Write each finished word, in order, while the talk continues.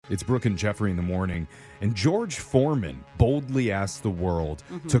It's Brooke and Jeffrey in the morning, and George Foreman boldly asked the world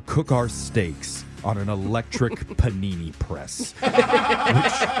to cook our steaks on an electric panini press.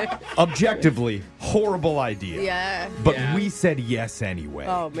 Which, objectively, horrible idea. Yeah. But we said yes anyway.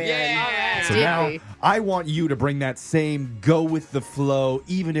 Oh, man. Yeah. So Did now we? I want you to bring that same go with the flow,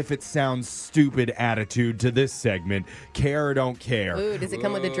 even if it sounds stupid attitude to this segment. Care or don't care. Ooh, does it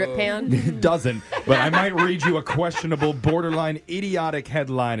come with a drip pan? It doesn't, but I might read you a questionable, borderline idiotic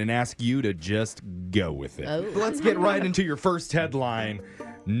headline and ask you to just go with it. Oh. Let's get right into your first headline.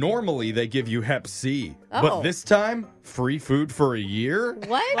 Normally, they give you Hep C, Oh. but this time, free food for a year?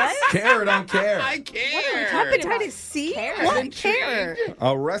 What? Care or don't care? I care. Hepatitis C? What? Care?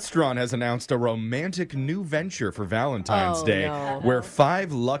 A restaurant has announced a romantic new venture for Valentine's Oh, Day no. where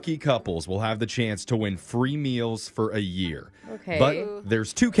 5 lucky couples will have the chance to win free meals for a year. Okay. But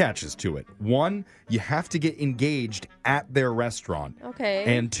there's 2 catches to it. 1, you have to get engaged at their restaurant. Okay.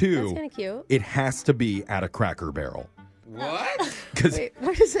 And 2, That's kind of cute. it has to be at a Cracker Barrel. What? Because Wait,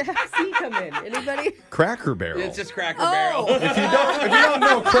 where does the C come in? Anybody? Cracker Barrel. It's just Cracker Oh. Barrel. if you don't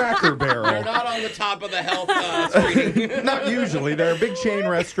know Cracker They're Barrel, not on the top of the health screen. not usually. They're a big chain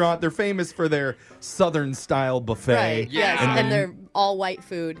restaurant. They're famous for their Southern style buffet. Right. Yeah. Yes. And And they're all white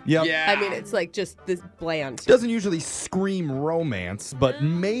food. Yep. Yeah. I mean, it's like just this bland. Doesn't usually scream romance, but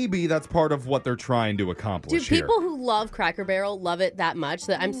maybe that's part of what they're trying to Do accomplish people here. who love Cracker Barrel love it that much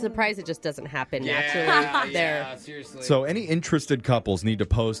that I'm surprised it just doesn't happen naturally yeah, there? yeah, seriously. So any interested couples need to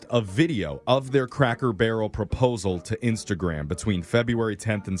post a video of their Cracker Barrel proposal to Instagram between February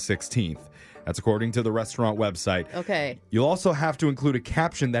 10th and 16th. That's according to the restaurant website. Okay. You'll also have to include a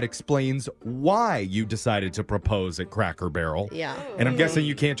caption that explains why you decided to propose at Cracker Barrel. Yeah. And I'm guessing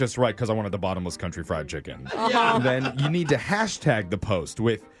you can't just write because I wanted the bottomless country fried chicken. Yeah. Then you need to hashtag the post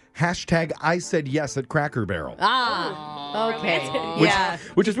with hashtag I said yes at Cracker Barrel. Ah. Okay. Which, Yeah.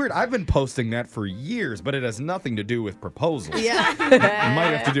 which is weird. I've been posting that for years, but it has nothing to do with proposals. Yeah. It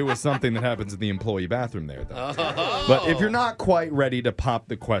might have to do with something that happens in the employee bathroom there, though. But if you're not quite ready to pop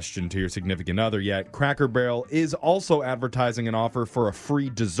the question to your significant other yet, Cracker Barrel is also advertising an offer for a free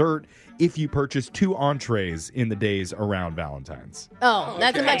dessert if you purchase 2 entrees in the days around Valentine's. Oh,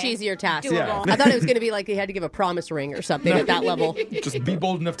 that's a Okay. much easier task. Doable. Yeah. I thought it was going to be like you had to give a promise ring or something at that level. Just be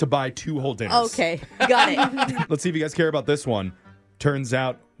bold enough to buy 2 whole dinners. Okay. Got it. Let's see if you guys care about this one. Turns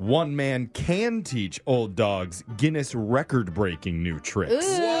out one man can teach old dogs Guinness record-breaking new tricks.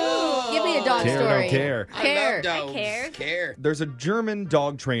 Ooh. Give me a dog Care or story. don't care? Care. I love dogs. care. Care. There's a German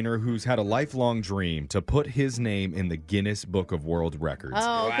dog trainer who's had a lifelong dream to put his name in the Guinness Book of World Records.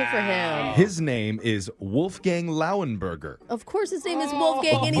 Oh, good for him. His name is Wolfgang Lauenberger. Of course, his name is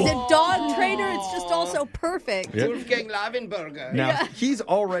Wolfgang, and he's a dog trainer. It's just also perfect. Yeah. Wolfgang Lavenberger. Now, he's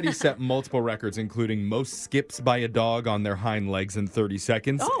already set multiple records, including most skips by a dog on their hind legs in 30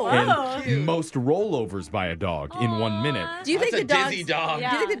 seconds Oh. and Cute. most rollovers by a dog in 1 minute. Do you That's think the a dogs? dizzy dog. Do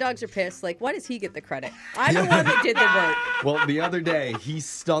you think the dogs are pissed? Like, why does he get the credit? I'm the one that did the work. Well, the other day, he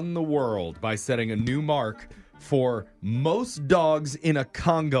stunned the world by setting a new mark for most dogs in a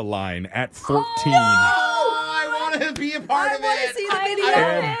conga line at 14. Oh, I want to be a part I of want to it. see the I video. love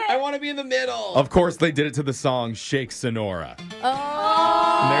And- I want to be in the middle. Of course, they did it to the song Shake Sonora.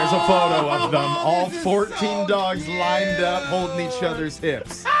 Oh. And there's a photo of them, all This is 14 so dogs cute. lined up holding each other's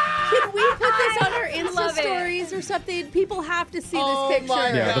hips. Can we put this on our Insta love it. stories or something? People have to see Oh this picture. my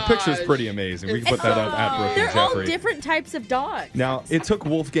Yeah, the picture's Gosh. pretty amazing. We can It's put that so up at Brooke and They're all Jeffrey. different types of dogs. Now, it took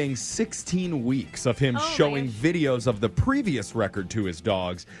Wolfgang 16 weeks of him showing man. videos of the previous record to his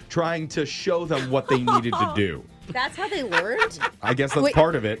dogs, trying to show them what they needed to do. That's how they learned? I guess that's Wait.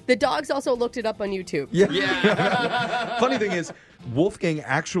 part of it. The dogs also looked it up on YouTube. Yeah. Yeah. Funny thing is, Wolfgang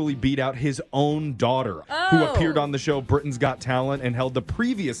actually beat out his own daughter, who Oh. appeared on the show Britain's Got Talent and held the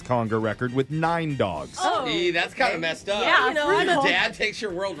previous conga record with 9 dogs. Oh. See, that's kind of messed up. Yeah, You know, brutal. I'm Your dad takes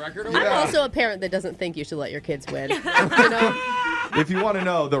your world record away. I'm also a parent that doesn't think you should let your kids win. You know? If you want to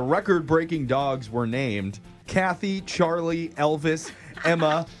know, the record-breaking dogs were named Kathy, Charlie, Elvis,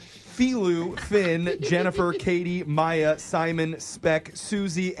 Emma, Philu, Finn, Jennifer, Katie, Maya, Simon, Speck,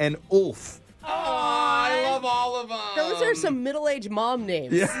 Susie, and Ulf. Oh, I love all of them. Those are some middle-aged mom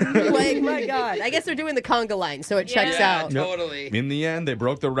names. Yeah. Like, my God. I guess they're doing the conga line, so it checks Yeah, out. totally. In the end, they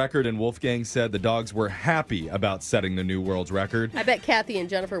broke the record, and Wolfgang said the dogs were happy about setting the new world record. I bet Kathy and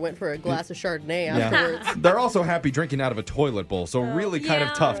Jennifer went for a glass of Chardonnay afterwards. They're also happy drinking out of a toilet bowl, so really kind of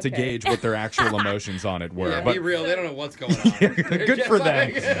yeah. tough to Okay. gauge what their actual emotions on it were. Yeah, but be real. They don't know what's going on. They're good just for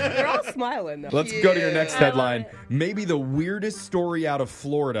them. They're all smiling, though. Let's go to your next Yeah. headline. Maybe the weirdest story out of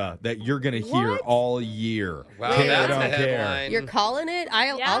Florida that you're going to hear What? all year. here. Wow, Care, that's don't a care. headline. You're calling it?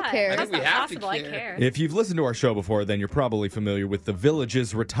 I'll care. I How's think we that have to possible? I care. care. If you've listened to our show before, then you're probably familiar with the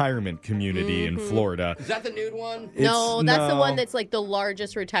Villages retirement community in Florida. Is that the nude one? No, that's the no. one that's like the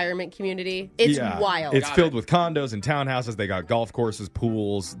largest retirement community. It's Yeah. wild. It's Got filled it. with condos and townhouses. They got golf courses,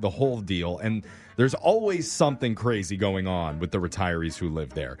 pools, the whole deal. And there's always something crazy going on with the retirees who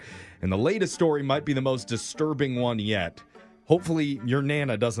live there. And the latest story might be the most disturbing one yet. Hopefully your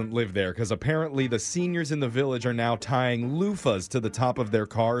Nana doesn't live there, because apparently the seniors in the village are now tying loofahs to the top of their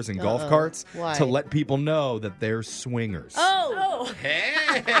cars and golf carts Why? to let people know that they're swingers. Oh,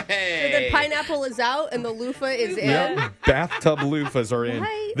 Hey. the pineapple is out and the loofah is in. Yep, bathtub loofahs are in.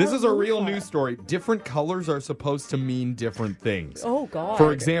 Why This a is a real loofah? news story. Different colors are supposed to mean different things. Oh, God.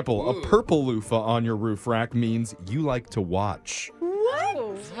 For example, Ooh. a purple loofah on your roof rack means you like to watch. What?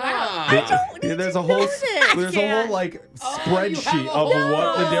 Wow. There's a whole this. there's a whole like spreadsheet a of whole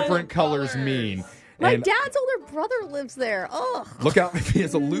what the list of different colors colors. mean. My And dad's older brother lives there. Ugh. look out if he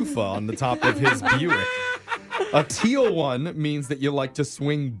has a loofah on the top of his Buick. A teal one means that you like to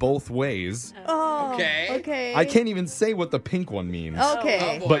swing both ways. Oh, Okay. Okay. I can't even say what the pink one means.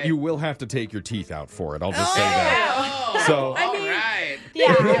 Okay. Oh, boy. But you will have to take your teeth out for it. I'll just say that. Oh, So- all right.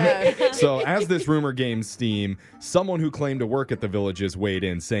 Yeah. So, as this rumor gains steam, someone who claimed to work at the Villages weighed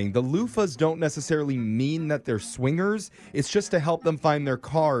in, saying the loofahs don't necessarily mean that they're swingers. It's just to help them find their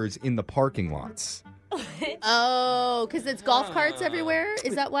cars in the parking lots. Oh, because it's golf carts everywhere?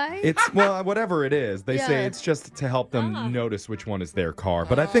 Is that why? It's, well, whatever it is. They say Yeah. it's just to help them notice which one is their car.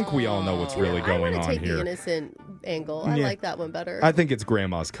 But I think we all know what's You know, really I going want to on take the here. innocent angle. I Yeah. like that one better. I think it's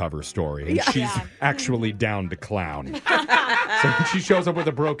Grandma's cover story, and she's Yeah. actually down to clown. So she shows up with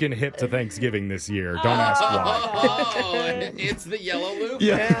a broken hip to Thanksgiving this year. Don't ask why. Oh, it's the yellow loop.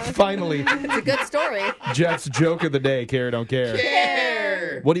 Yeah, finally, It's a good story. Jeff's joke of the day, care or don't care.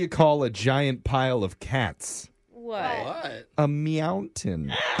 Care. What do you call a giant pile of cats? What? What? A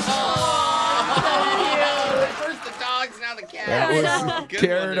meowton. First the dogs, now the cats. That was Good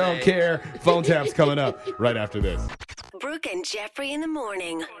care or one don't today. care. Phone taps coming up right after this. Brooke and Jeffrey in the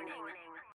morning.